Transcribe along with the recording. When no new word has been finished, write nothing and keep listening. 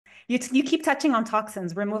You keep touching on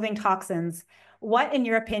toxins, removing toxins. What, in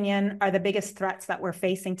your opinion, are the biggest threats that we're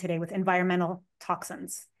facing today with environmental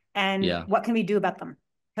toxins? And Yeah. what can we do about them?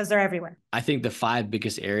 Because they're everywhere. I think the five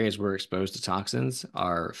biggest areas we're exposed to toxins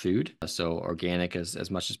are food, so organic as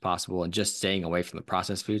much as possible, and just staying away from the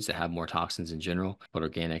processed foods that have more toxins in general, but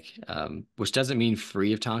organic, which doesn't mean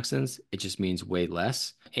free of toxins. It just means way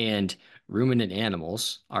less. And ruminant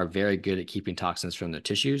animals are very good at keeping toxins from their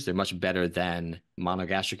tissues. They're much better than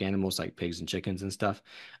monogastric animals like pigs and chickens and stuff.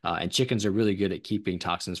 And chickens are really good at keeping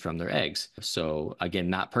toxins from their eggs. So again,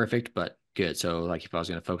 not perfect, but good. So like if I was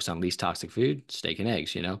going to focus on least toxic food, steak and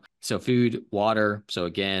eggs, you know? So food, water. So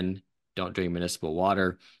again, don't drink municipal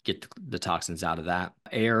water, get the toxins out of that.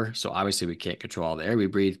 Air. So obviously we can't control all the air we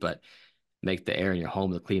breathe, but make the air in your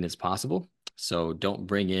home the cleanest possible. So don't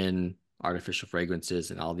bring in artificial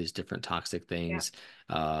fragrances and all these different toxic Yeah. things.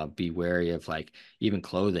 Be wary of like even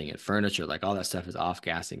clothing and furniture, like all that stuff is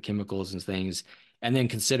off-gassing chemicals and things. And then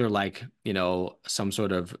consider like, you know, some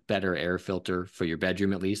sort of better air filter for your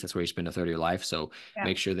bedroom at least. That's where you spend a third of your life. So Yeah.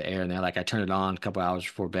 make sure the air in there, like I turn it on a couple hours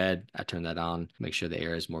before bed. I turn that on, make sure the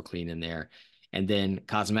air is more clean in there. And then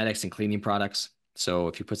cosmetics and cleaning products. So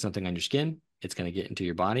if you put something on your skin, it's going to get into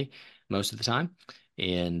your body most of the time.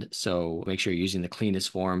 And so make sure you're using the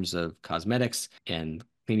cleanest forms of cosmetics and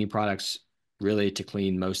cleaning products. Really, to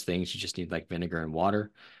clean most things, you just need like vinegar and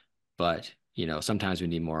water. But, you know, sometimes we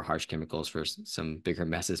need more harsh chemicals for some bigger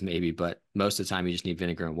messes, maybe. But most of the time, you just need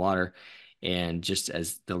vinegar and water and just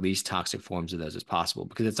as the least toxic forms of those as possible,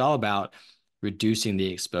 because it's all about reducing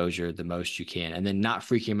the exposure the most you can and then not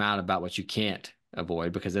freaking out about what you can't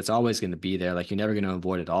avoid because it's always going to be there. Like you're never going to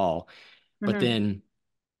avoid it all. But Mm-hmm. then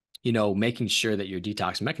you know, making sure that your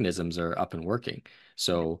detox mechanisms are up and working. Yeah.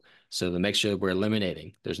 So to make sure we're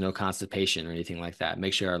eliminating, there's no constipation or anything like that.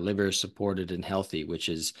 Make sure our liver is supported and healthy, which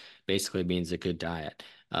is basically means a good diet.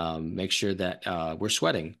 Make sure that we're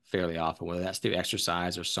sweating fairly often, whether that's through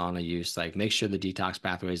exercise or sauna use. Like make sure the detox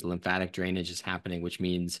pathways, the lymphatic drainage is happening, which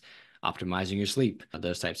means optimizing your sleep,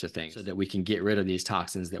 those types of things, so that we can get rid of these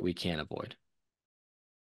toxins that we can't avoid.